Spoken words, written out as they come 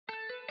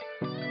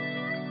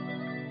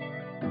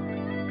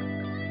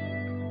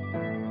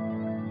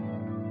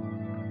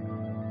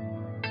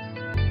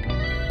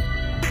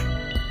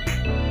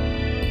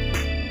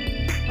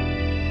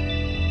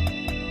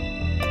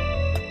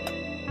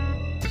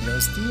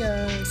Buenos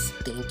dias!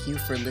 Thank you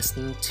for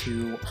listening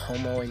to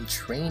Homo in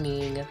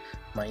Training.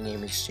 My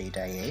name is Jay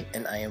Daye,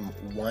 and I am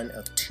one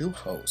of two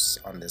hosts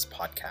on this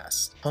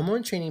podcast. Homo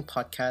in Training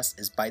podcast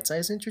is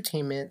bite-sized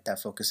entertainment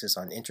that focuses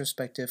on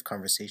introspective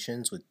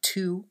conversations with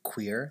two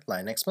queer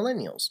Latinx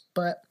millennials.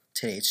 But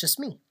today it's just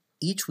me.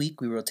 Each week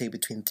we rotate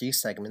between three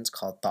segments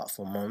called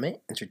Thoughtful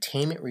Moment,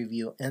 Entertainment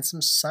Review, and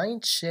some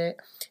science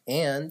shit.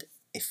 And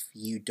if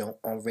you don't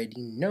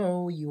already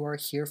know, you are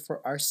here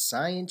for our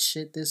science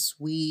shit this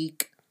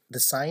week. The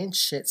science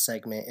shit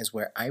segment is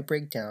where I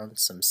break down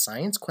some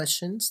science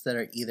questions that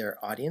are either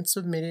audience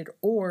submitted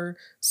or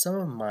some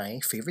of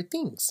my favorite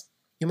things.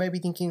 You might be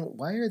thinking,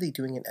 why are they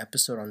doing an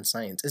episode on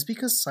science? It's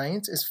because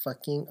science is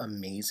fucking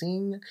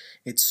amazing.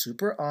 It's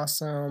super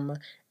awesome.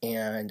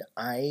 And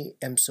I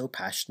am so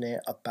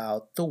passionate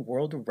about the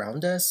world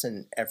around us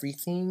and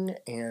everything.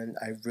 And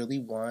I really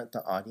want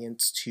the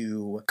audience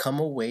to come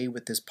away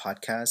with this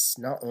podcast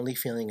not only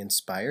feeling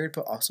inspired,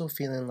 but also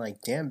feeling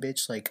like, damn,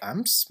 bitch, like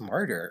I'm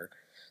smarter.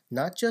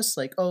 Not just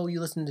like, oh,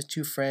 you listen to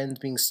two friends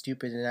being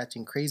stupid and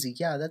acting crazy.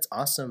 Yeah, that's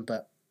awesome.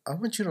 But I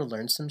want you to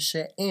learn some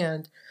shit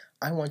and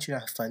I want you to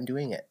have fun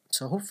doing it.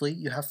 So hopefully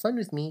you have fun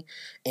with me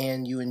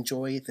and you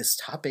enjoy this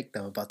topic that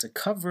I'm about to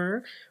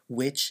cover,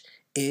 which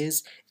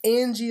is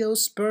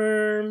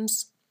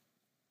angiosperms.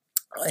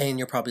 And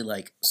you're probably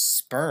like,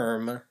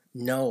 sperm?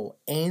 No,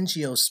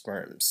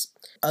 angiosperms.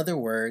 Other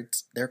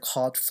words, they're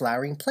called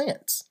flowering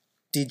plants.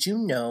 Did you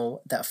know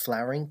that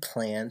flowering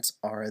plants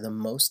are the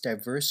most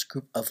diverse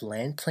group of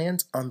land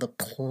plants on the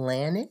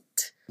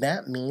planet?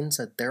 That means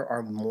that there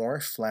are more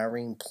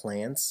flowering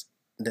plants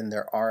than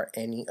there are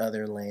any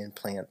other land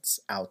plants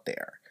out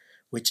there,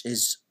 which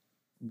is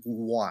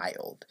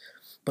wild.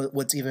 But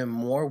what's even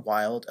more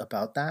wild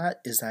about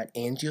that is that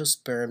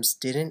angiosperms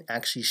didn't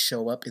actually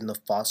show up in the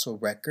fossil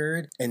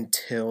record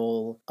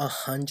until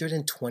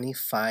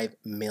 125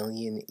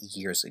 million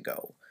years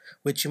ago.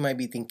 Which you might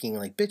be thinking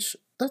like, bitch,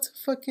 that's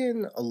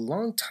fucking a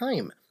long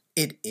time.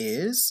 It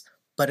is,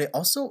 but it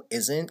also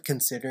isn't,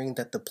 considering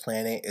that the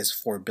planet is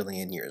 4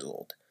 billion years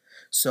old.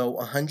 So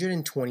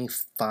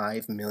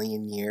 125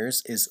 million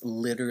years is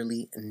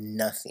literally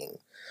nothing.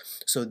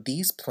 So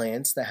these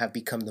plants that have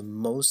become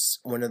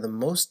one of the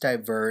most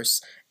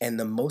diverse and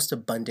the most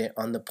abundant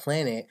on the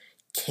planet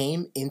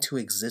came into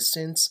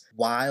existence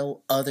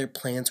while other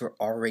plants were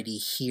already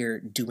here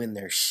doing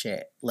their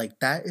shit.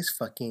 Like, that is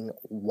fucking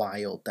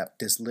wild that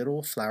this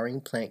little flowering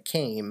plant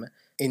came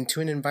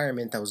into an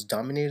environment that was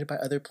dominated by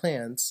other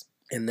plants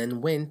and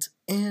then went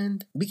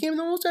and became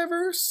the most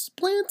diverse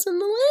plants in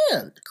the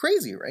land.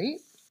 Crazy, right?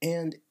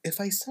 And if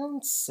I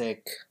sound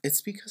sick,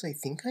 it's because I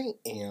think I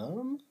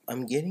am.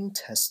 I'm getting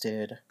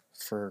tested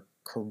for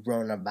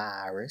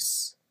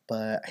coronavirus,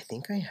 but I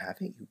think I have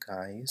it, you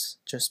guys,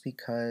 just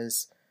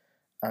because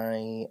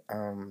I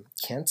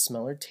can't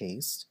smell or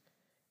taste,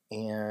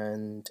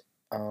 and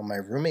my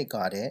roommate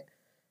got it,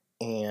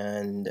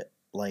 and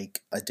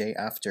like a day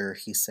after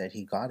he said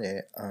he got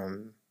it,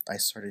 I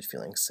started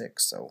feeling sick.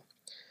 So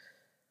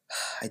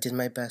I did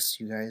my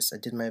best, you guys. I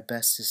did my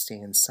best to stay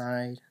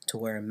inside, to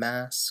wear a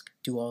mask,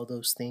 do all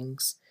those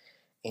things,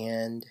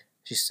 and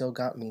she still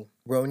got me.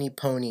 Roni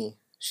Pony,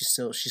 she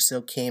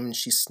still came and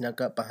she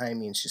snuck up behind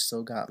me and she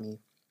still got me.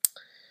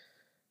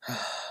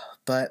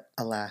 But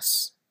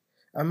alas,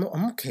 I'm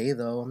okay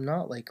though. I'm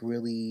not like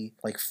really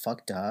like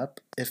fucked up.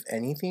 If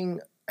anything,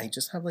 I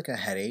just have like a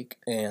headache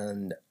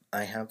and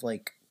I have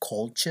like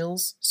cold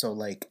chills. So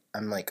like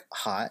I'm like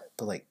hot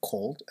but like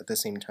cold at the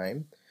same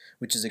time,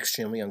 which is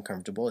extremely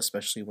uncomfortable,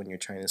 especially when you're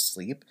trying to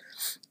sleep.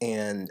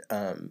 And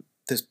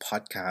this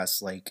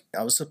podcast, like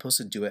I was supposed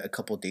to do it a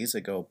couple days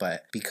ago,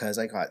 but because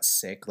I got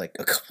sick like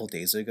a couple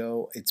days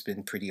ago, it's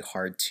been pretty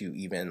hard to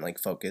even like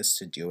focus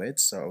to do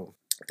it. So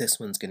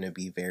this one's going to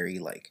be very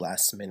like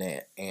last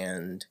minute,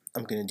 and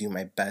I'm going to do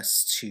my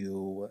best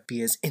to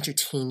be as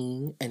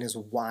entertaining and as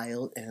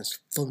wild and as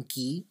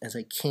funky as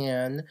I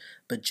can.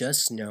 But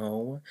just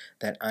know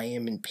that I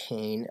am in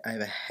pain. I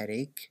have a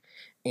headache,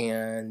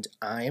 and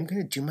I am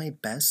going to do my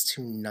best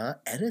to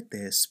not edit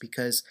this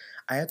because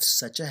I have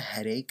such a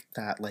headache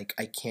that like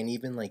I can't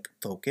even like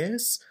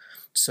focus.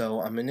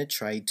 So I'm going to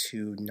try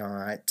to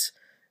not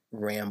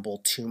ramble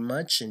too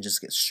much and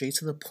just get straight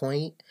to the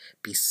point,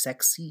 be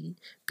sexy,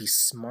 be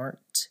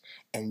smart,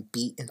 and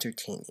be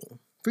entertaining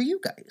for you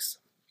guys.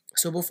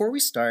 So before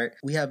we start,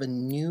 we have a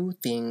new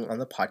thing on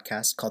the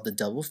podcast called the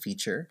Double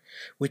Feature,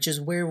 which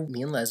is where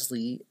me and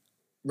Leslie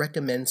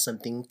recommend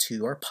something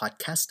to our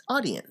podcast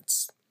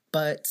audience.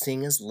 But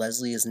seeing as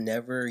Leslie is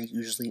never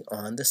usually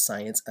on the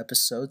science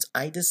episodes,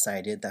 I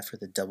decided that for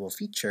the double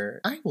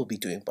feature, I will be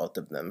doing both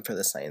of them for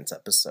the science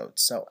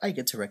episodes. So I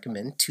get to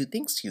recommend two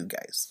things to you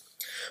guys.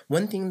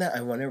 One thing that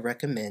I want to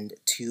recommend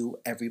to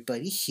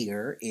everybody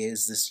here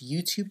is this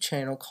YouTube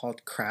channel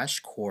called Crash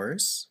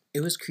Course.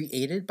 It was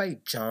created by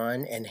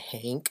John and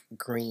Hank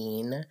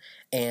Green.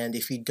 And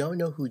if you don't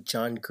know who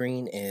John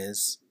Green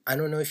is, I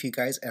don't know if you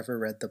guys ever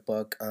read the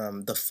book,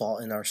 The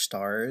Fault in Our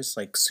Stars,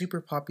 like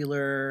super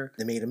popular.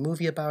 They made a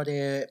movie about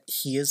it.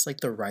 He is like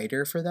the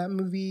writer for that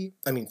movie.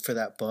 For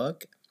that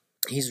book.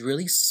 He's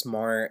really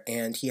smart,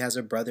 and he has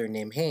a brother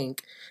named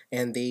Hank,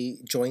 and they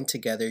joined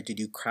together to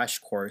do Crash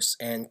Course.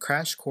 And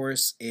Crash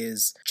Course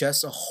is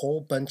just a whole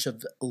bunch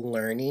of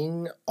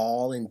learning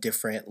all in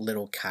different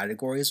little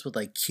categories with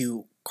like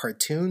cute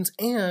cartoons,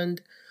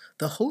 and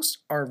the hosts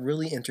are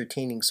really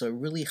entertaining, so it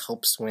really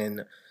helps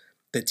when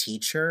the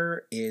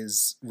teacher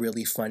is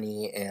really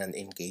funny and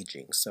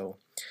engaging. So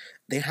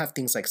they have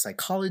things like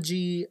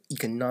psychology,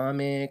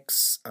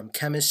 economics,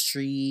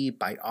 chemistry,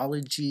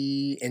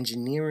 biology,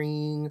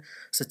 engineering,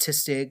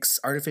 statistics,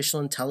 artificial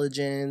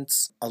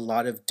intelligence, a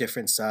lot of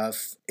different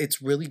stuff.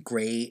 It's really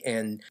great,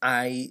 and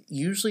I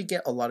usually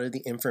get a lot of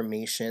the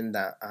information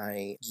that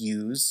I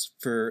use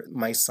for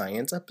my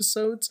science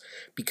episodes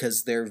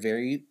because they're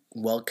very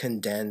well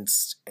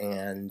condensed.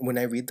 And when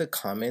I read the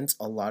comments,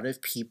 a lot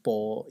of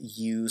people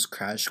use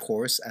Crash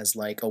Course as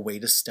like a way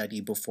to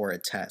study before a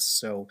test.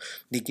 So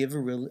they give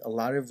a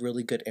lot of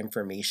really good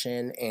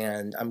information,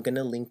 and I'm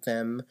gonna link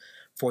them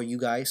for you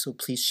guys, so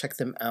please check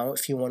them out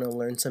if you want to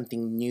learn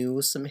something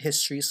new, some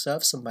history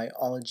stuff, some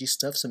biology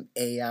stuff, some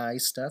AI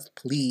stuff.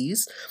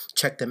 Please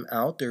check them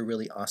out, they're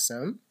really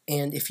awesome.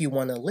 And if you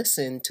want to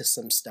listen to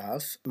some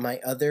stuff, my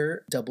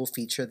other double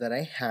feature that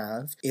I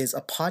have is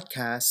a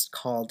podcast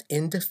called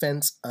In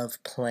Defense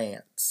of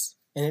Plants,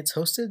 and it's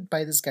hosted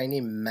by this guy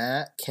named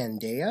Matt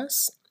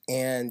Candeas,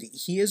 and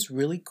he is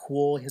really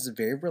cool. He has a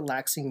very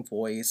relaxing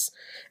voice,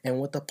 and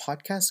what the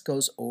podcast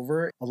goes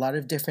over a lot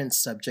of different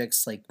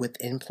subjects like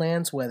within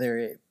plants, whether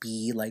it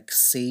be like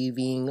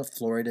saving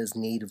Florida's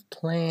native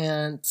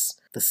plants,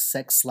 the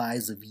sex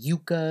lives of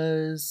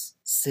yuccas,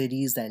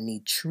 cities that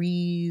need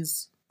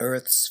trees,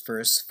 Earth's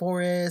first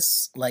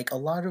forests, like a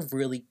lot of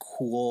really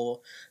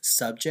cool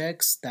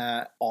subjects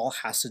that all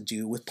has to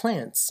do with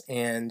plants.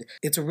 And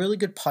it's a really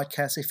good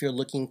podcast if you're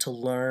looking to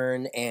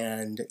learn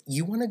and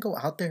you want to go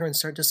out there and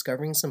start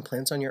discovering some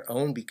plants on your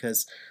own,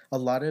 because a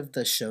lot of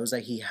the shows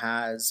that he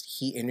has,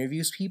 he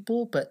interviews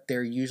people, but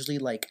they're usually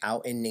like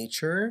out in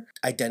nature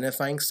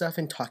identifying stuff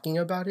and talking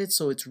about it.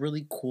 So it's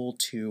really cool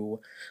to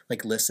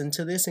like listen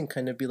to this and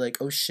kind of be like,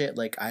 oh shit,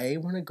 like I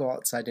want to go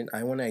outside and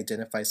I want to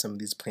identify some of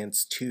these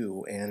plants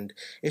too. And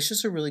it's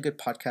just a really good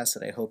podcast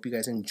that I hope you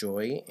guys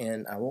enjoy,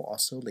 and I will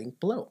also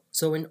link below.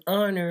 So in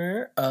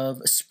honor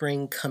of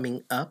spring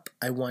coming up,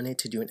 I wanted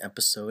to do an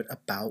episode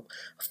about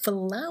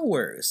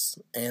flowers,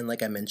 and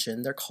like I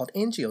mentioned, they're called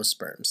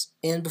angiosperms.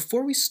 And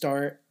before we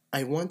start,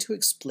 I want to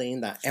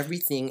explain that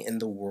everything in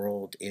the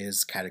world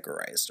is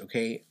categorized,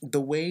 okay? The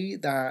way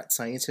that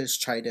scientists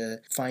try to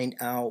find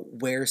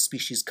out where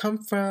species come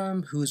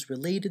from, who's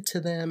related to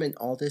them, and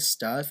all this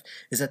stuff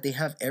is that they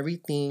have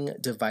everything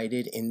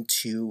divided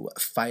into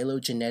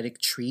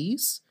phylogenetic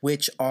trees,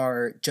 which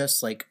are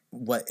just like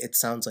what it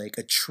sounds like,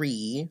 a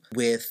tree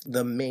with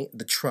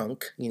the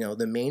trunk,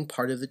 the main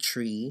part of the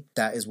tree,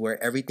 that is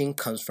where everything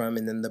comes from,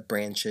 and then the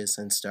branches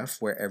and stuff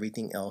where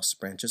everything else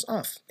branches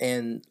off.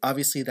 And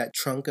obviously that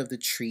trunk of the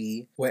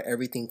tree where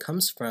everything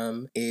comes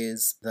from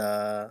is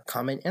the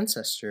common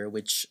ancestor,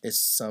 which is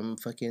some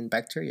fucking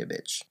bacteria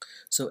bitch.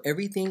 So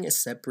everything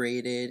is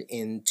separated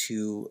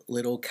into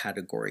little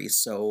categories.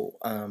 So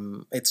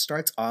it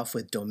starts off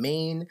with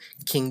domain,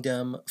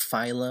 kingdom,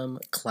 phylum,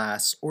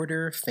 class,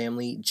 order,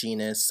 family,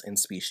 genus, and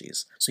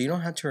species. So you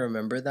don't have to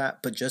remember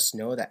that, but just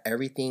know that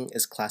everything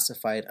is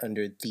classified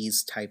under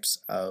these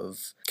types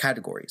of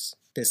categories,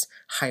 this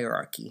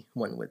hierarchy,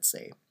 one would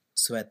say.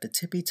 So at the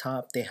tippy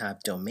top, they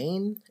have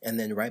domain, and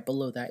then right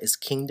below that is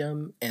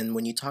kingdom. And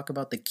when you talk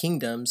about the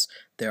kingdoms,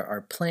 there are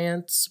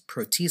plants,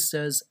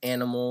 protistas,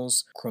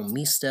 animals,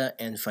 chromista,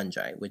 and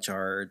fungi, which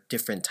are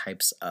different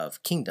types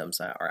of kingdoms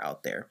that are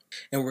out there.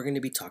 And we're going to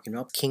be talking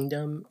about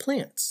kingdom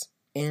plants.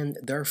 And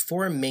there are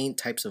 4 main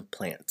types of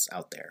plants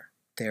out there.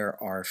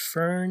 There are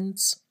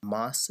ferns,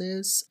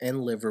 mosses,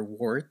 and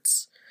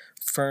liverworts,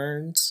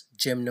 ferns,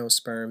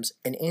 gymnosperms,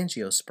 and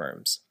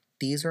angiosperms.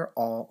 These are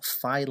all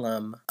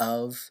phylum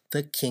of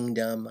the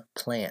kingdom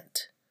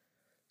plant.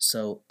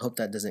 So hope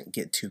that doesn't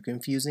get too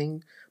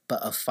confusing,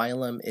 but a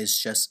phylum is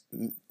just,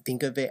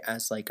 think of it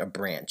as like a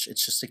branch.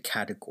 It's just a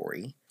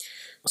category.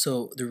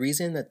 So the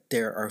reason that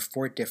there are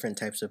 4 different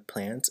types of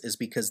plants is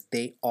because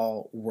they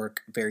all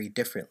work very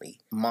differently.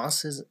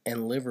 Mosses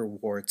and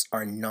liverworts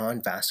are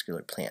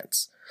non-vascular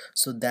plants.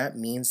 So that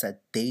means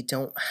that they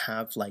don't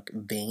have like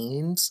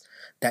veins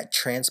that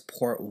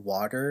transport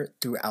water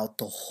throughout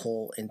the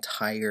whole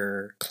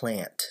entire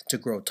plant to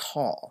grow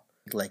tall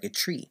like a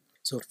tree.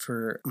 So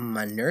for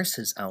my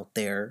nurses out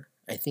there,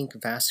 I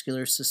think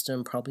vascular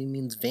system probably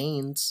means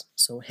veins.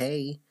 So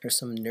hey, here's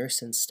some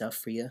nursing stuff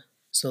for you.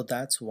 So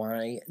that's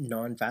why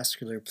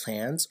non-vascular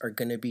plants are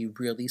going to be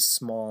really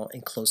small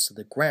and close to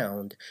the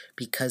ground,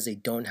 because they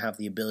don't have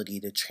the ability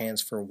to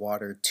transfer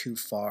water too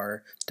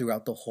far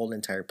throughout the whole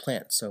entire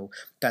plant. So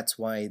that's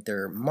why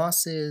they're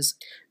mosses.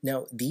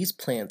 Now, these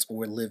plants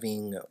were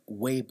living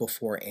way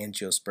before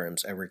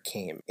angiosperms ever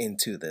came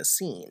into the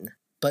scene,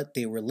 but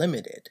they were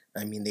limited.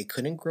 I mean, they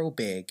couldn't grow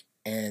big,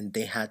 and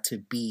they had to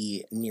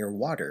be near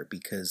water,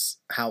 because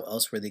how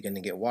else were they going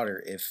to get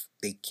water if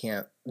they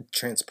can't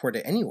transport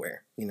it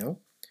anywhere,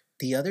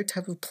 The other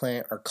type of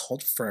plant are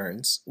called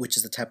ferns, which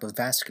is a type of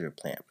vascular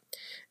plant.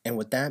 And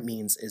what that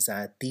means is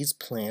that these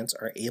plants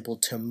are able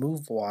to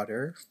move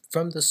water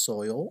from the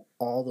soil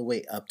all the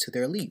way up to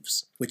their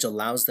leaves, which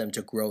allows them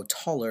to grow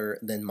taller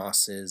than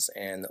mosses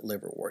and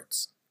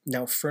liverworts.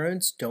 Now,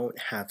 ferns don't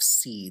have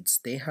seeds.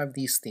 They have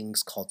these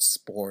things called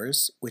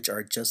spores, which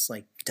are just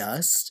like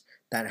dust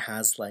that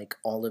has like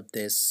all of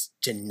this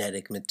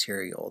genetic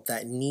material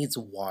that needs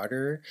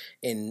water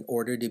in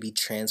order to be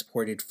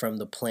transported from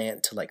the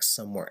plant to like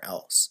somewhere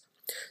else.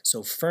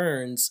 So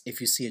ferns,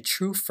 if you see a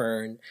true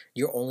fern,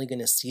 you're only going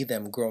to see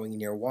them growing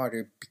near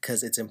water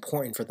because it's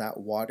important for that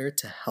water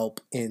to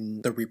help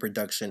in the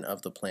reproduction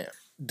of the plant.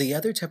 The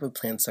other type of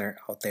plants that are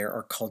out there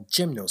are called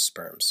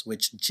gymnosperms,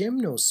 which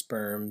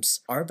gymnosperms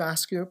are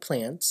vascular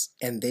plants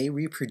and they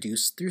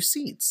reproduce through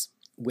seeds,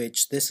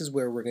 which this is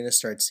where we're going to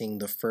start seeing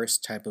the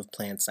first type of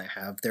plants that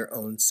have their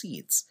own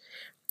seeds.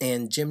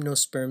 And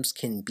gymnosperms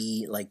can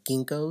be like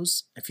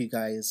ginkgos. If you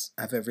guys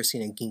have ever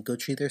seen a ginkgo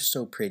tree, they're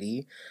so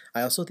pretty.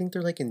 I also think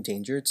they're like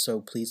endangered, so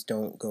please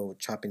don't go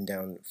chopping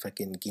down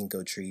fucking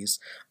ginkgo trees.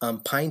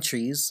 Pine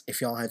trees, if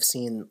y'all have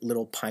seen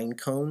little pine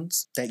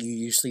cones that you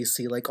usually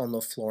see like on the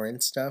floor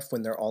and stuff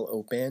when they're all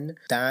open,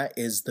 that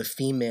is the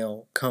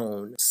female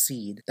cone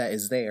seed that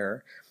is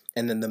there.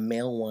 And then the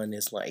male one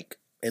is like,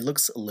 it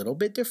looks a little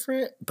bit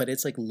different, but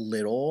it's like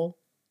little.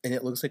 And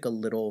it looks like a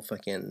little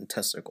fucking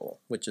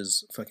testicle, which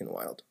is fucking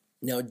wild.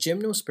 Now,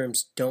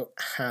 gymnosperms don't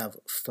have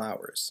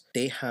flowers.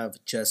 They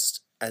have just,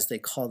 as they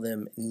call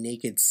them,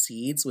 naked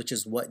seeds, which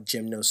is what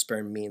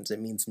gymnosperm means. It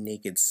means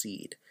naked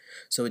seed.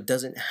 So it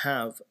doesn't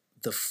have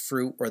the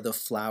fruit or the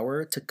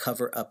flower to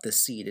cover up the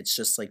seed. It's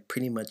just like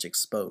pretty much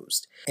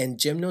exposed. And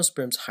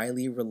gymnosperms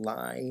highly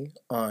rely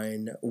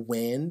on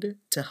wind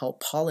to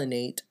help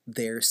pollinate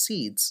their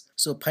seeds.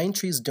 So pine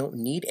trees don't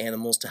need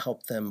animals to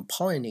help them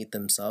pollinate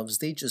themselves.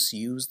 They just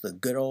use the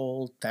good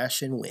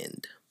old-fashioned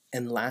wind.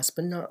 And last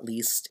but not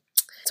least,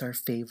 it's our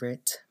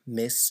favorite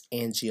Miss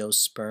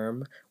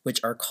Angiosperm,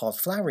 which are called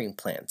flowering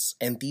plants.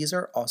 And these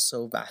are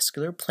also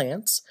vascular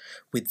plants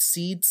with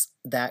seeds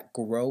that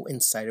grow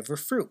inside of a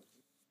fruit.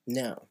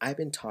 Now, I've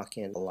been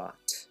talking a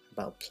lot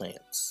about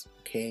plants,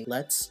 okay?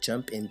 Let's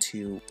jump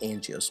into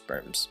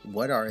angiosperms.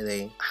 What are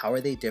they? How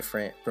are they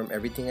different from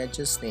everything I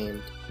just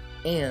named?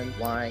 And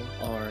why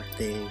are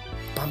they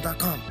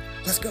bomb.com?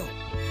 Let's go!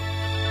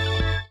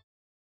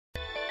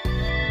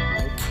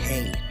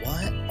 Okay,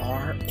 what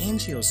are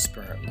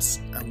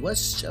angiosperms? I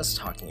was just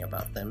talking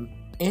about them.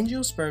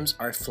 Angiosperms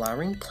are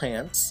flowering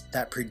plants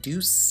that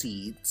produce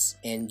seeds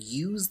and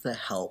use the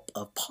help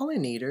of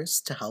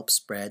pollinators to help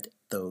spread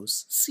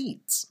those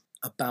seeds.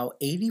 About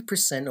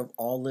 80% of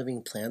all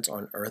living plants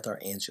on Earth are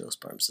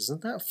angiosperms.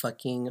 Isn't that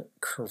fucking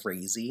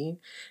crazy?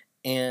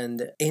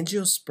 And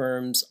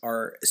angiosperms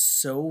are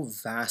so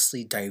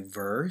vastly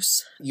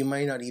diverse, you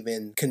might not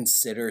even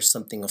consider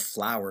something a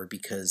flower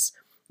because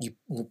you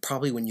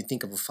probably, when you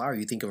think of a flower,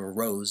 you think of a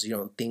rose. You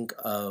don't think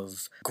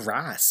of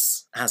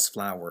grass as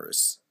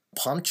flowers.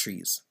 Palm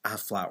trees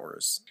have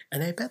flowers.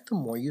 And I bet the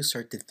more you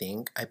start to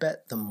think, I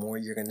bet the more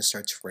you're going to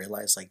start to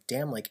realize, like,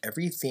 damn, like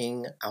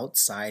everything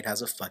outside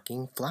has a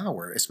fucking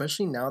flower.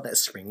 Especially now that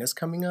spring is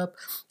coming up,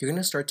 you're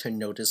going to start to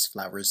notice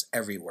flowers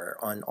everywhere.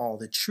 On all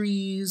the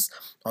trees,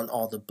 on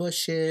all the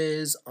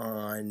bushes,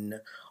 on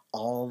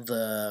all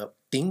the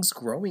things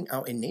growing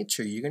out in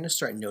nature. You're going to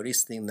start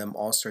noticing them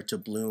all start to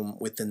bloom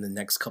within the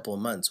next couple of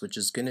months, which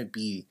is going to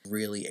be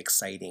really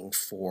exciting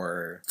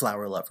for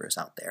flower lovers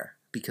out there.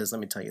 Because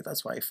let me tell you,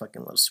 that's why I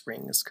fucking love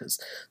spring, is because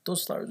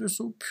those flowers are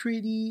so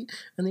pretty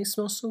and they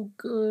smell so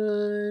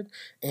good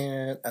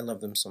and I love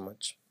them so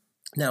much.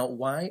 Now,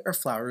 why are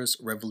flowers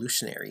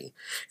revolutionary?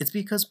 It's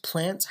because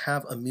plants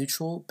have a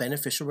mutual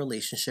beneficial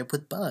relationship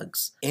with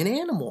bugs and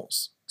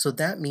animals. So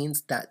that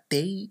means that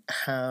they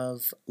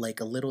have like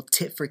a little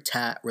tit for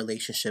tat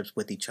relationships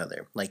with each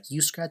other. Like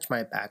you scratch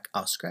my back,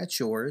 I'll scratch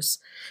yours.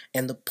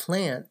 And the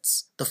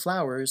plants, the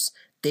flowers,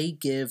 they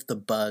give the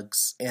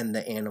bugs and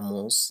the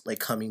animals,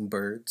 like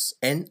hummingbirds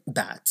and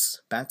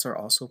bats. Bats are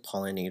also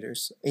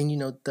pollinators. And you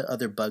know, the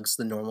other bugs,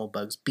 the normal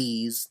bugs,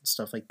 bees,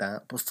 stuff like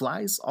that. But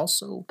flies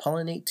also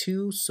pollinate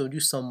too, so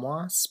do some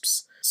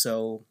wasps.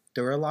 So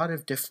there are a lot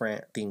of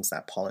different things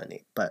that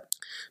pollinate, but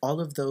all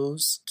of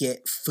those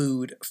get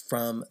food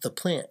from the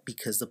plant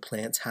because the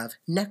plants have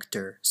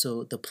nectar.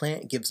 So the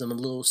plant gives them a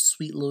little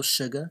sweet little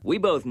sugar. We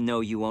both know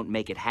you won't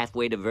make it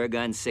halfway to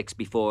Virgon 6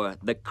 before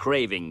the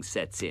craving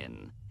sets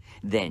in.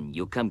 Then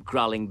you'll come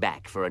crawling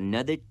back for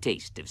another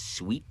taste of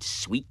sweet,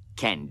 sweet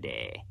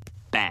candy.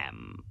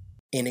 Bam!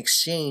 In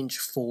exchange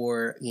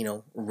for,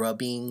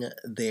 rubbing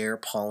their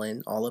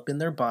pollen all up in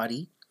their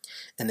body.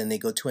 And then they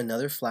go to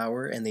another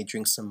flower and they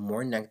drink some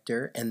more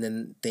nectar. And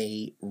then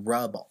they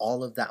rub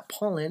all of that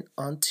pollen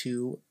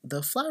onto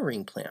the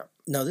flowering plant.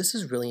 Now, this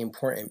is really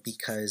important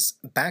because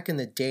back in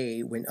the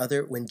day, when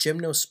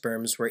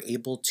gymnosperms were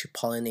able to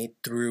pollinate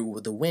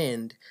through the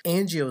wind,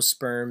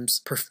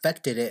 angiosperms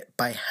perfected it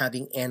by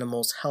having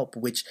animals help,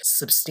 which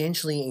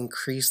substantially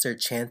increased their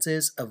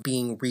chances of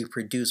being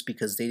reproduced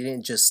because they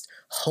didn't just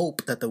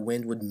hope that the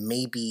wind would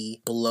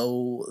maybe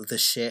blow the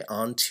shit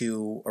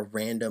onto a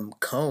random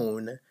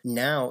cone.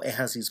 Now it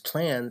has these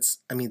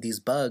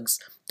bugs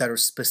that are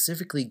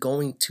specifically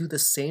going to the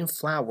same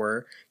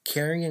flower,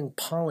 carrying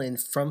pollen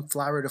from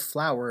flower to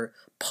flower,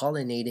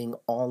 pollinating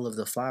all of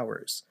the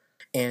flowers.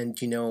 And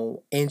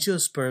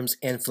angiosperms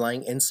and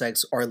flying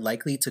insects are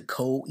likely to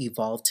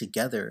co-evolve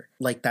together.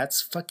 Like,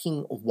 that's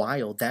fucking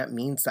wild. That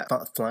means that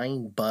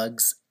flying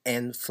bugs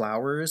and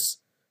flowers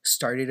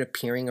started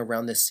appearing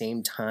around the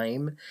same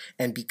time,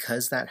 and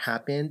because that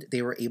happened,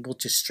 they were able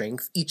to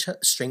strengthen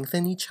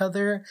each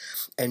other,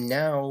 and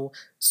now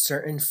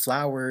certain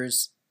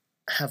flowers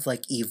have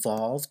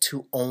evolved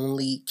to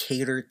only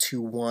cater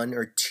to one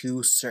or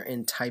two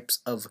certain types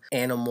of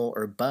animal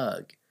or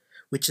bug,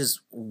 which is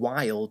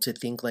wild to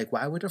think.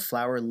 Why would a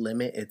flower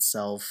limit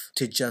itself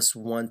to just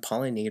one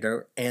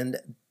pollinator? And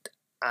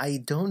I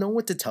don't know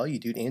what to tell you,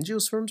 dude.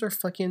 Angiosperms are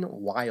fucking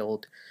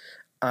wild.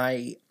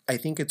 I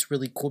think it's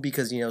really cool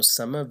because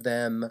some of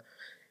them,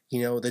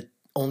 the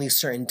only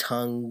certain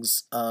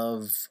tongues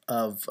of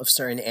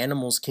certain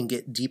animals can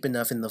get deep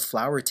enough in the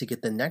flower to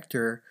get the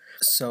nectar.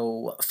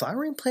 So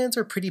flowering plants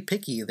are pretty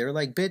picky. They're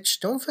like, bitch,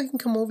 don't fucking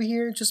come over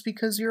here just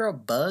because you're a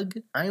bug.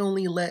 I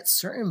only let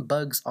certain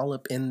bugs all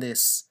up in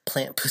this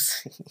plant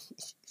pussy.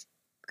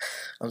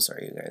 I'm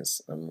sorry, you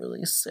guys. I'm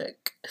really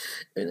sick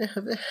and I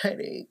have a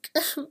headache.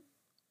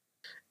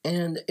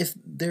 And if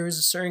there is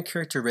a certain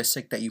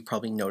characteristic that you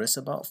probably notice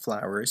about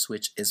flowers,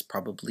 which is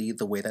probably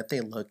the way that they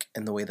look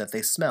and the way that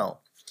they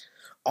smell,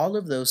 all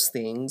of those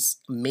things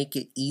make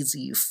it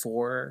easy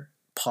for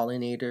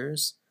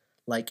pollinators,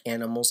 like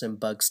animals and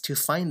bugs, to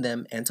find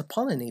them and to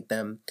pollinate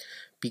them.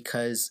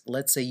 Because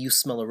let's say you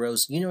smell a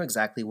rose, you know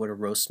exactly what a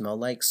rose smells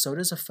like. So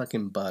does a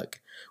fucking bug.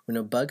 When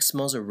a bug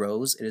smells a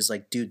rose, it is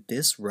like, dude,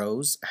 this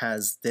rose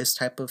has this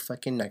type of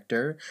fucking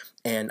nectar,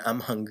 and I'm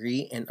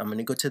hungry, and I'm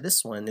gonna go to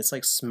this one. It's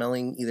like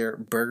smelling either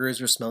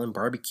burgers or smelling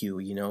barbecue.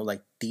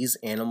 These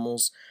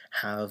animals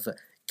have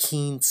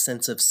keen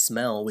sense of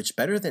smell, which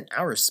better than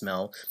our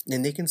smell,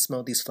 and they can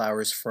smell these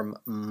flowers from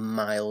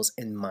miles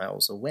and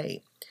miles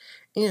away.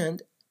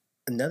 And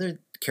another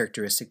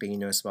characteristic that you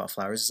notice about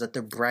flowers is that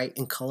they're bright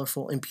and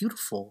colorful and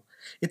beautiful.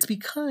 It's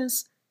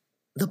because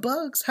the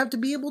bugs have to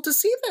be able to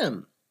see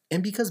them.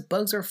 And because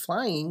bugs are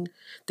flying,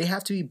 they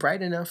have to be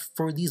bright enough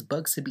for these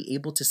bugs to be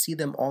able to see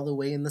them all the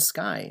way in the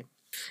sky.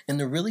 And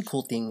the really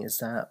cool thing is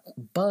that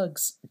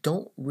bugs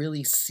don't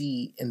really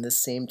see in the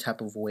same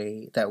type of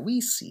way that we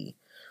see.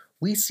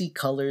 We see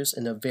colors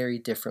in a very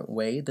different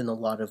way than a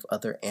lot of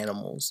other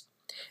animals.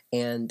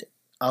 And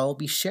I'll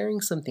be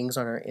sharing some things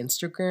on our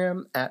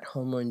Instagram at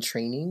Homo in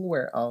Training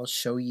where I'll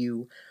show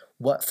you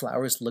what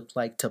flowers look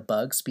like to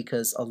bugs,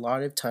 because a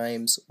lot of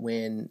times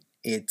when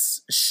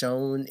it's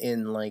shown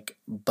in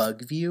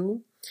bug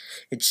view,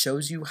 it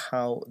shows you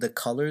how the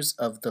colors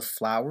of the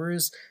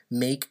flowers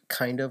make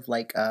kind of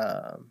like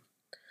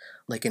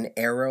an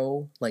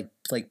arrow, like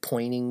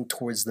pointing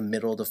towards the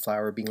middle of the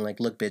flower, being like,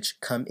 look, bitch,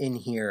 come in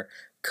here,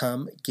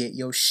 come get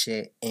your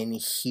shit in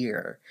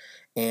here.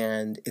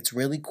 And it's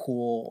really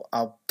cool.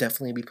 I'll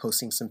definitely be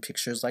posting some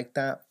pictures like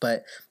that,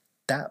 but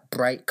that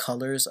bright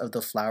colors of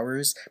the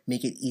flowers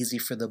make it easy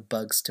for the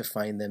bugs to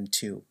find them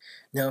too.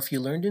 Now, if you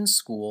learned in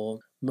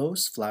school,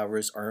 most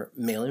flowers are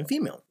male and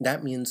female.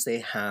 That means they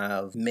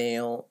have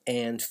male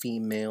and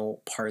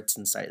female parts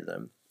inside of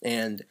them.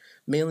 And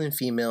male and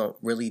female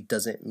really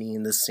doesn't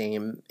mean the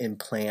same in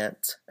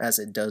plant as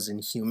it does in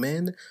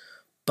human,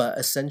 but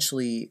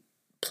essentially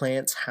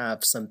plants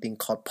have something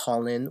called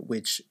pollen,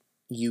 which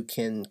you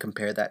can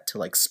compare that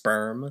to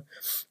sperm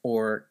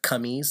or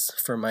cummies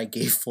for my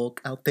gay folk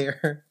out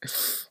there.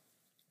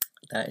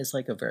 That is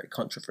a very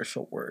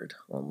controversial word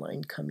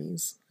online,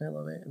 cummies. I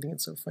love it. I think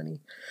it's so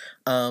funny.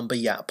 But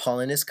yeah,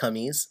 pollen is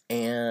cummies,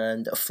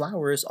 and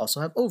flowers also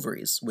have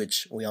ovaries,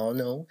 which we all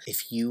know.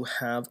 If you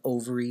have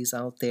ovaries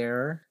out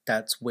there,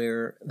 that's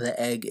where the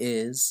egg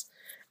is.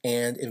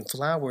 And in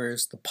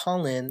flowers, the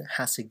pollen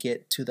has to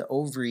get to the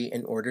ovary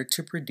in order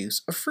to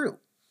produce a fruit.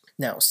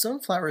 Now, some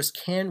flowers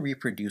can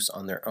reproduce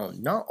on their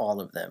own, not all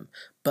of them,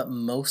 but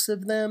most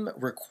of them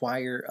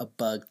require a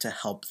bug to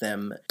help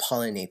them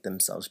pollinate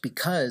themselves,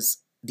 because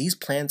these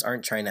plants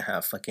aren't trying to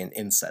have fucking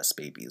incest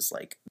babies.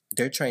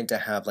 They're trying to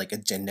have a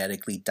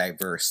genetically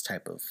diverse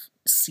type of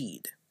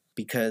seed.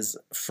 Because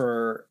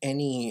for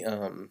any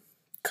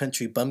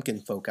country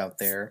bumpkin folk out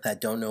there that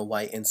don't know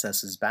why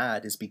incest is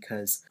bad, is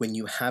because when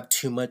you have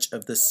too much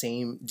of the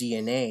same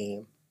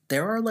DNA,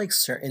 there are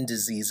certain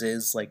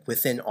diseases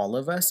within all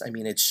of us. I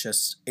mean, it's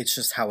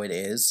just how it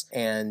is.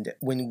 And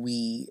when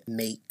we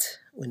mate,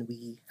 when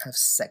we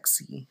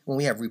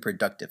have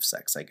reproductive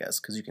sex, I guess,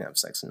 because you can have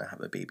sex and not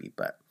have a baby,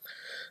 but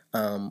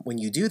when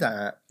you do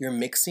that, you're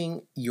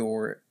mixing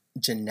your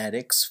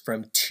genetics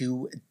from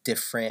two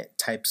different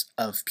types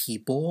of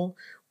people,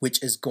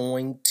 which is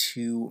going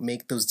to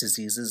make those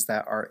diseases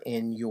that are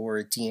in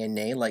your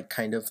DNA like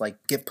kind of like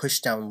get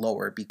pushed down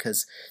lower,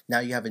 because now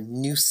you have a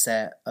new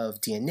set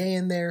of DNA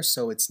in there,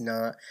 so it's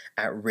not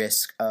at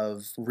risk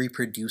of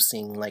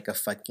reproducing like a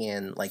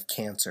fucking like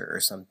cancer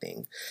or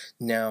something.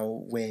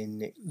 Now,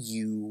 when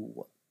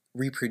you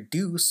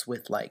reproduce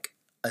with like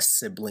a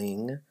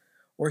sibling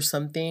or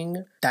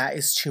something, that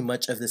is too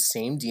much of the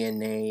same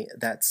DNA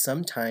that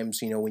sometimes,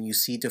 when you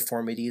see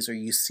deformities or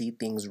you see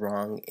things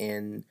wrong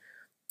in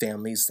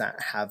families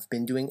that have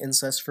been doing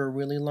incest for a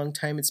really long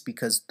time, it's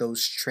because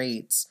those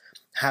traits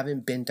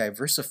haven't been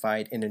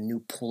diversified in a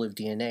new pool of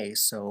DNA.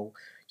 So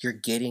you're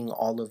getting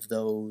all of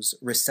those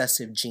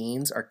recessive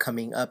genes are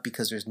coming up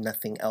because there's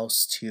nothing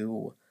else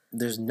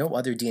there's no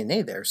other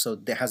DNA there, so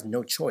there has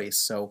no choice.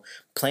 So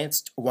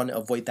plants want to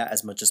avoid that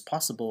as much as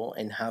possible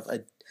and have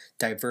a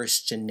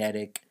diverse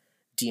genetic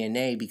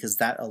DNA, because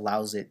that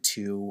allows it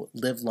to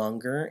live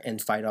longer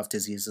and fight off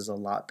diseases a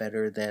lot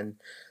better than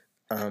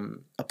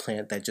a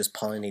plant that just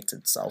pollinates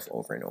itself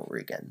over and over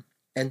again.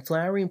 And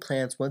flowering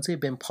plants, once they've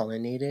been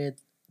pollinated,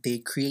 they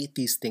create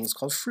these things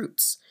called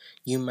fruits.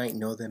 You might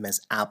know them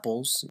as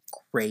apples,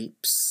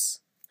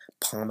 grapes,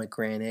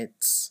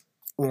 pomegranates,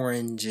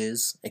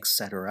 oranges,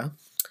 etc.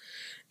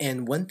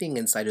 And one thing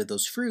inside of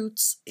those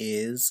fruits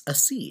is a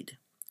seed.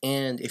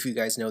 And if you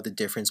guys know the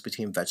difference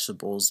between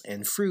vegetables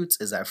and fruits,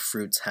 is that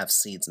fruits have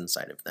seeds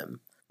inside of them.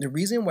 The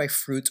reason why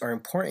fruits are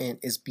important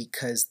is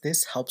because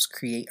this helps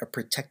create a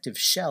protective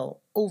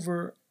shell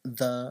over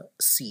the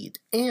seed.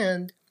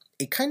 And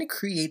it kind of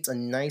creates a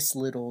nice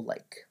little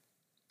like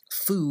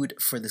food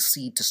for the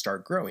seed to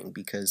start growing,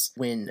 because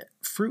when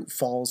fruit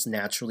falls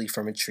naturally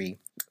from a tree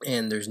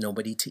and there's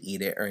nobody to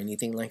eat it or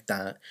anything like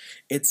that,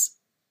 it's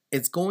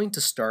going to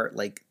start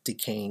like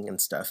decaying and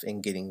stuff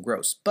and getting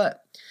gross.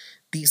 But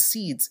these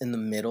seeds in the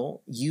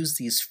middle use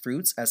these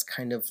fruits as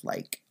kind of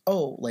like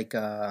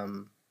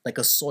like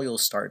a soil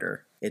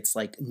starter. It's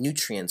like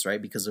nutrients,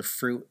 right? Because the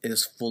fruit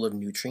is full of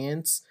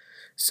nutrients.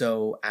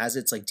 So as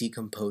it's like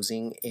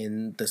decomposing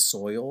in the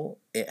soil,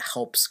 it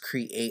helps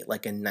create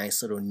like a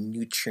nice little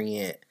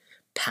nutrient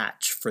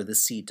patch for the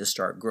seed to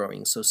start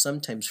growing. So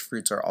sometimes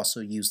fruits are also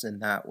used in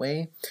that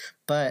way,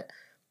 but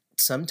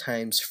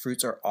sometimes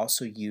fruits are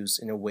also used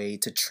in a way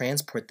to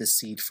transport the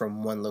seed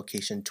from one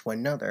location to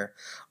another.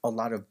 A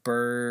lot of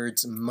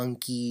birds,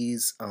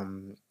 monkeys,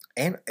 and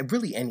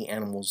really any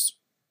animals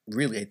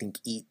really, I think,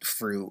 eat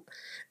fruit.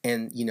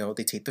 And,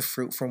 they take the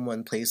fruit from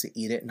one place, they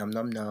eat it, num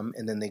num num,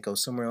 and then they go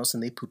somewhere else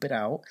and they poop it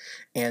out.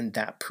 And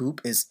that poop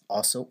is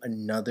also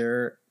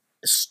another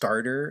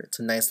starter. It's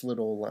a nice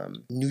little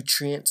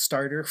nutrient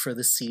starter for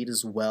the seed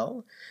as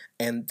well.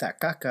 And that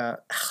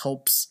caca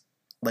helps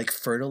like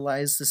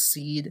fertilize the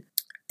seed.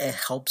 It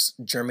helps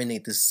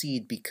germinate the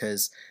seed,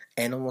 because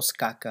animals'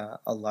 caca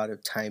a lot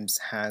of times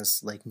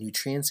has like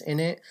nutrients in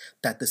it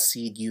that the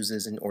seed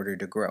uses in order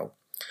to grow.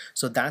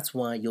 So that's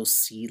why you'll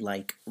see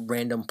like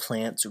random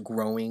plants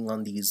growing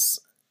on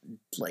these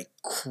like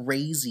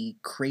crazy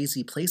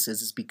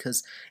places, is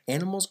because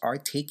animals are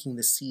taking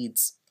the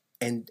seeds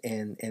and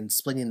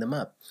splitting them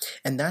up.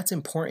 And that's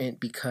important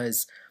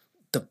because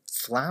the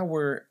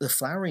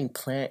flowering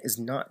plant is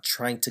not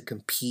trying to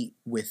compete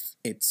with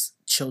its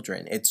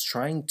children. It's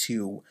trying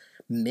to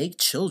make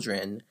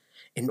children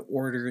in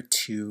order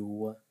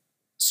to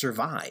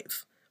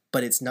survive.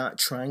 But it's not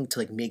trying to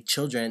like make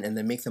children and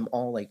then make them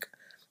all like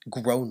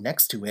grow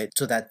next to it,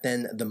 so that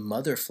then the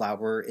mother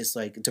flower is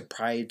like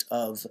deprived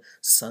of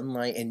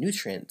sunlight and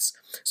nutrients.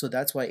 So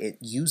that's why it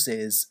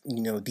uses,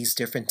 these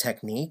different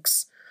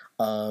techniques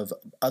of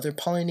other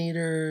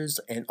pollinators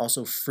and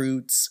also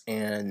fruits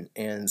and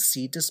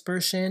seed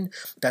dispersion.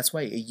 That's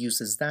why it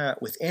uses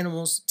that with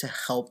animals to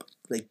help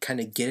like kind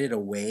of get it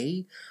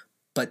away,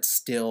 but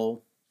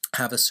still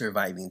have a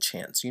surviving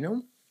chance,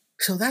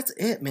 So that's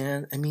it,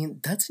 man. I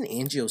mean, that's an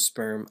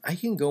angiosperm. I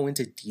can go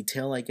into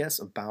detail, I guess,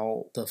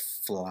 about the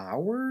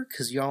flower,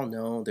 because y'all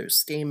know there's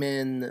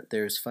stamen,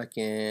 there's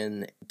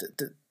fucking...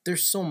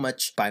 there's so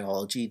much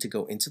biology to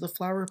go into the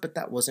flower, but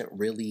that wasn't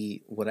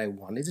really what I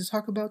wanted to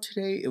talk about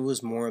today. It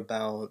was more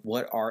about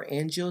what are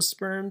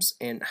angiosperms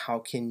and how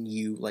can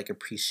you like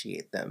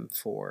appreciate them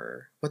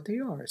for what they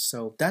are.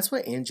 So that's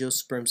what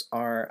angiosperms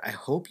are. I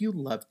hope you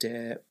loved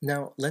it.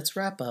 Now let's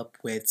wrap up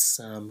with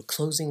some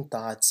closing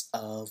thoughts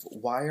of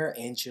why are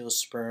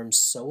angiosperms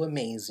so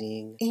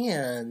amazing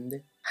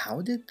and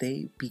how did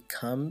they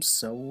become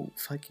so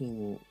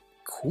fucking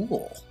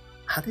cool?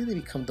 How did they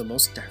become the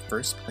most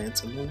diverse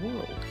plants in the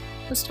world?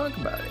 Let's talk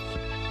about it.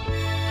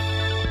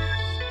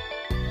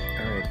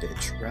 Alright,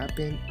 bitch,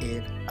 wrapping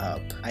it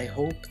up. I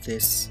hope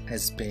this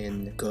has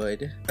been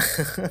good.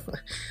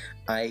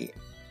 I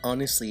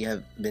honestly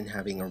have been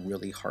having a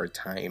really hard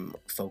time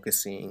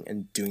focusing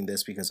and doing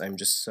this because I'm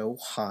just so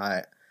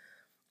hot.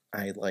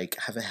 I like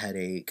have a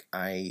headache.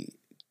 I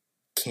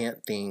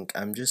can't think.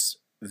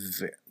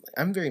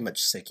 I'm very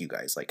much sick, you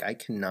guys. Like, I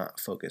cannot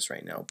focus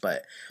right now,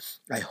 but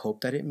I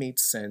hope that it made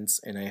sense,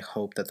 and I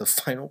hope that the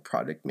final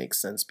product makes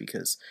sense,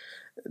 because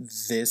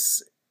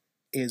this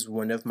is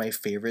one of my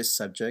favorite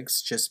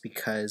subjects just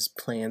because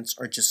plants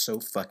are just so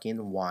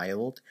fucking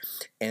wild,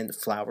 and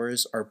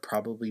flowers are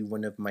probably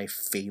one of my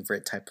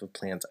favorite type of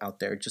plants out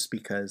there just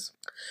because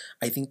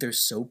I think they're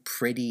so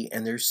pretty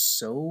and they're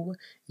so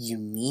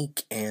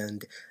unique,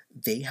 and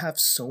they have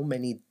so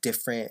many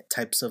different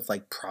types of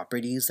like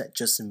properties that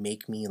just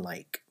make me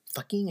like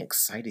fucking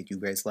excited, you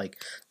guys.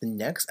 Like, the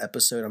next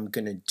episode I'm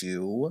gonna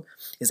do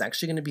is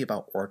actually gonna be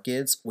about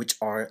orchids, which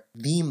are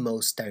the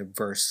most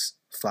diverse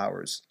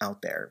flowers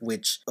out there,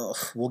 which,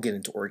 we'll get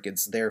into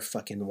orchids. They're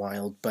fucking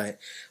wild. But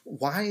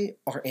why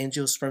are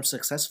angiosperms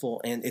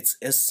successful? And it's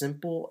as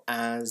simple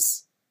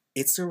as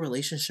it's a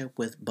relationship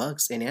with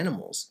bugs and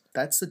animals.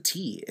 That's the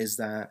T, is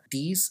that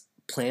these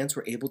plants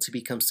were able to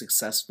become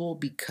successful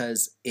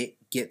because it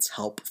gets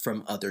help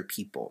from other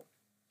people.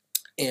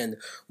 And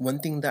one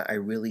thing that I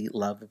really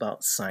love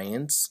about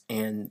science,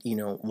 and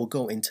we'll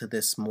go into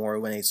this more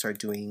when I start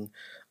doing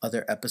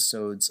other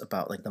episodes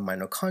about like the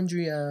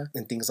mitochondria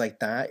and things like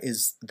that,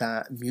 is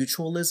that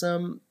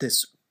mutualism,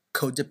 this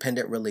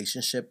codependent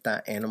relationship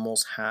that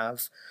animals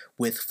have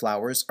with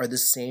flowers, are the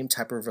same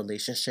type of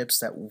relationships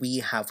that we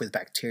have with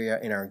bacteria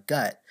in our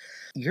gut.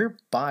 Your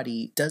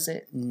body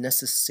doesn't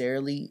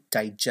necessarily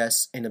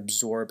digest and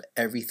absorb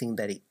everything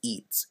that it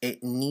eats.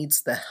 It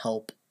needs the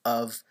help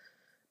of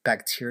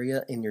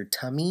bacteria in your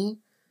tummy.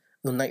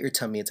 Well, not your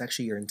tummy, it's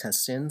actually your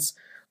intestines.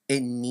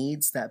 It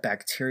needs that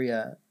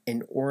bacteria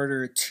in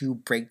order to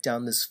break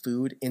down this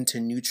food into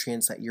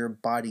nutrients that your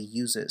body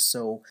uses.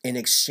 So in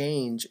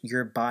exchange,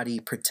 your body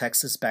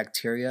protects this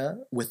bacteria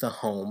with a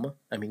home,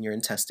 your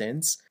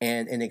intestines,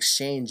 and in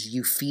exchange,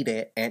 you feed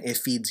it and it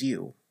feeds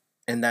you.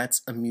 And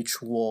that's a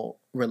mutual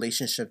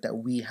relationship that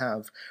we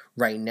have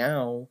right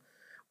now,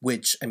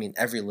 which,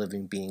 every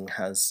living being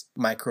has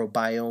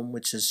microbiome,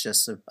 which is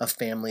just a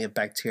family of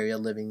bacteria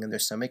living in their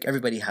stomach.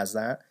 Everybody has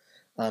that.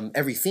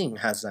 Everything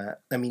has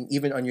that.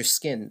 Even on your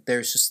skin,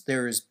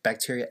 there's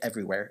bacteria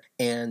everywhere.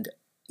 And,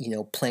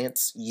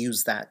 plants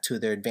use that to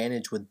their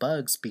advantage with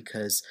bugs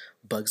because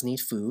bugs need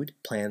food,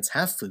 plants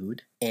have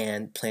food,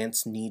 and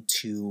plants need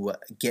to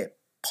get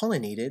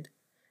pollinated,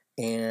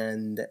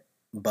 and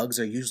bugs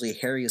are usually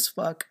hairy as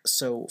fuck,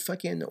 so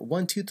fucking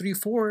 1, 2, 3,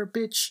 4,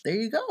 bitch, there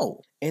you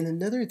go. And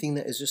another thing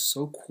that is just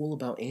so cool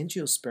about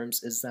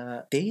angiosperms is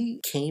that they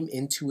came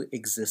into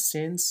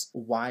existence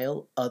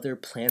while other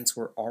plants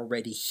were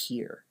already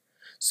here.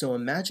 So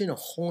imagine a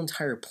whole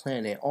entire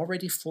planet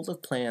already full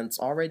of plants,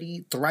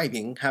 already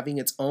thriving, having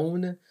its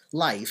own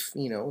life,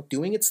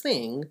 doing its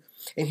thing.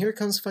 And here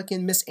comes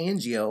fucking Miss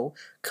Angio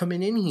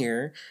coming in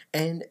here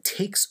and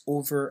takes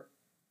over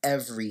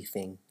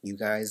everything, you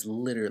guys.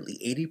 Literally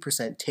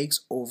 80%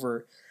 takes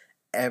over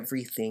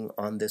everything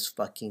on this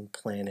fucking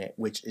planet,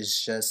 which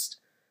is just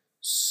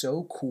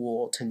so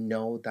cool to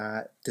know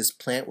that this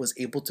plant was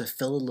able to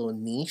fill a little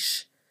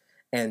niche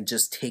and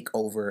just take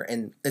over.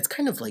 And it's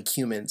kind of like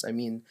humans.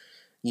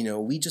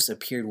 We just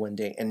appeared one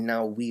day and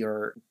now we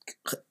are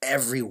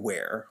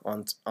everywhere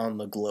on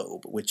the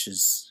globe, which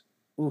is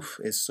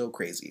it's so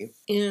crazy.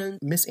 And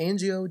Miss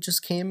Angio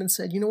just came and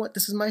said, you know what,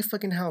 this is my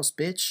fucking house,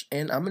 bitch,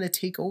 and I'm gonna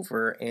take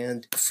over.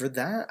 And for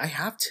that, I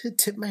have to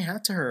tip my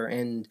hat to her.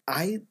 And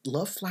I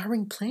love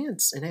flowering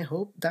plants, and I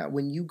hope that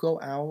when you go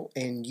out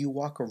and you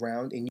walk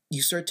around and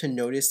you start to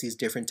notice these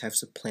different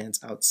types of plants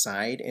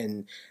outside,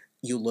 and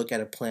you look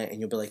at a plant and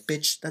you'll be like,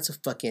 bitch, that's a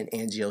fucking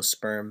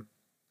angiosperm.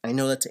 I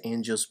know that's an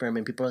angiosperm,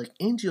 and people are like,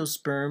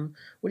 angiosperm?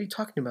 What are you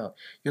talking about?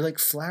 You're like,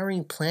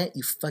 flowering plant,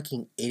 you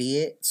fucking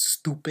idiot,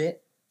 stupid.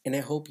 And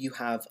I hope you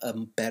have a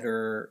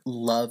better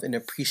love and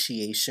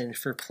appreciation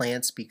for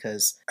plants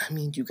because,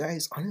 you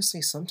guys,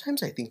 honestly,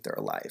 sometimes I think they're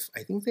alive.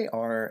 I think they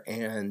are.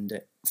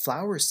 And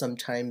flowers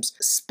sometimes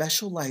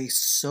specialize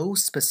so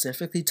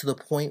specifically to the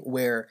point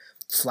where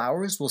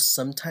flowers will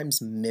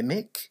sometimes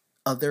mimic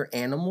other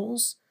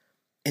animals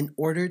in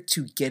order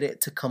to get it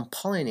to come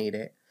pollinate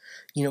it.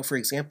 For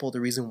example,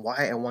 the reason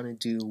why I want to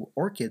do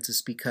orchids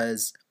is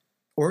because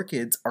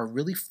orchids are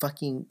really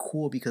fucking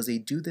cool because they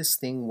do this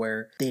thing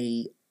where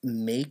they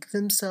make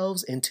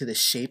themselves into the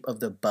shape of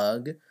the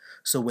bug.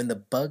 So when the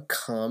bug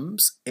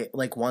comes, it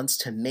like wants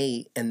to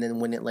mate, and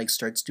then when it like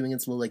starts doing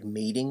its little like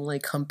mating,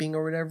 like humping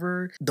or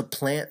whatever, the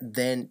plant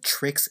then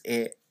tricks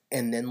it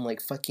and then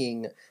like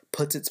fucking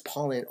puts its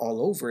pollen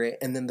all over it,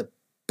 and then the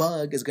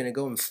bug is gonna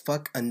go and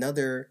fuck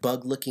another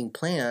bug looking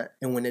plant,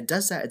 and when it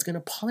does that, it's gonna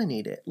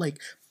pollinate it. Like,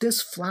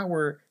 this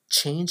flower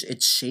changed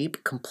its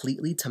shape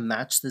completely to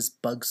match this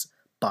bug's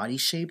body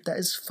shape. That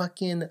is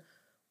fucking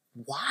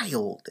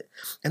wild.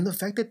 And the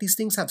fact that these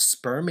things have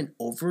sperm and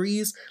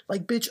ovaries,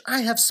 like, bitch,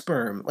 I have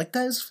sperm. Like,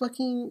 that is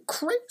fucking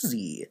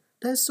crazy.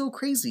 That is so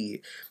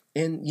crazy.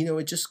 And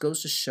it just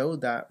goes to show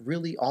that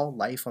really all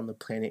life on the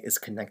planet is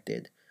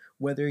connected.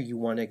 Whether you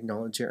want to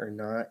acknowledge it or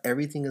not,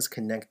 everything is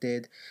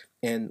connected.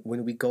 And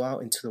when we go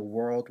out into the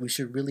world, we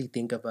should really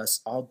think of us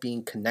all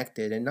being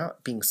connected and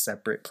not being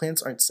separate.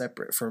 Plants aren't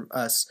separate from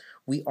us.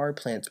 We are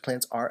plants.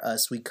 Plants are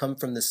us. We come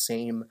from the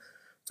same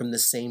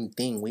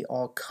thing. We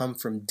all come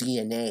from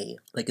DNA.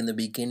 Like in the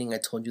beginning, I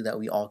told you that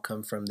we all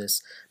come from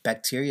this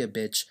bacteria,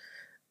 bitch.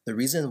 The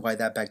reason why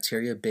that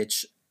bacteria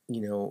bitch,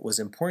 was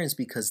important is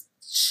because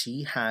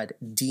she had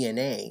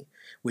DNA,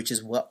 which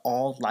is what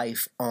all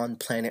life on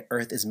planet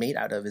Earth is made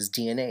out of, is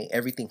DNA.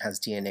 Everything has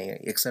DNA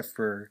except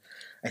for,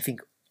 I think,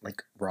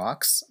 like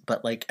rocks,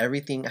 but like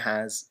everything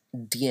has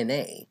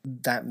DNA.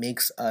 That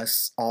makes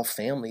us all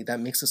family. That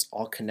makes us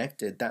all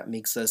connected. That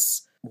makes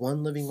us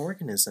one living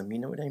organism. You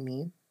know what I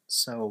mean?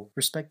 So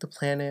respect the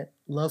planet,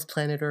 love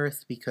planet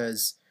Earth,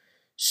 because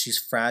she's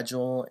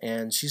fragile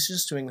and she's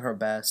just doing her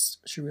best.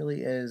 She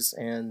really is.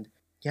 And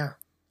yeah.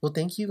 Well,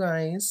 thank you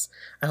guys.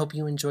 I hope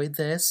you enjoyed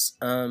this.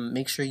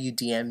 Make sure you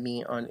DM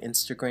me on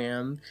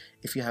Instagram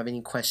if you have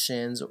any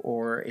questions,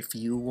 or if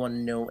you want to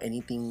know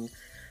anything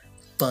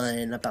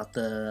fun about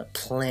the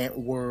plant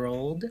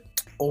world,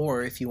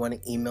 or if you want to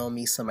email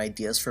me some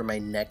ideas for my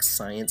next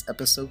science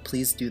episode,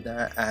 please do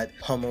that at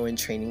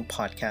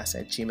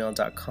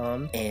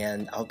homoandtrainingpodcast@gmail.com,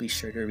 and I'll be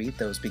sure to read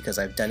those because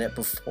I've done it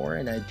before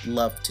and I'd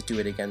love to do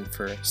it again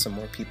for some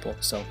more people.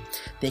 So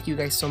thank you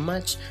guys so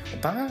much.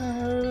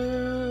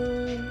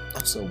 Bye.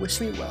 Also, wish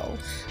me well.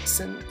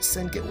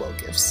 Send get well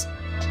gifts.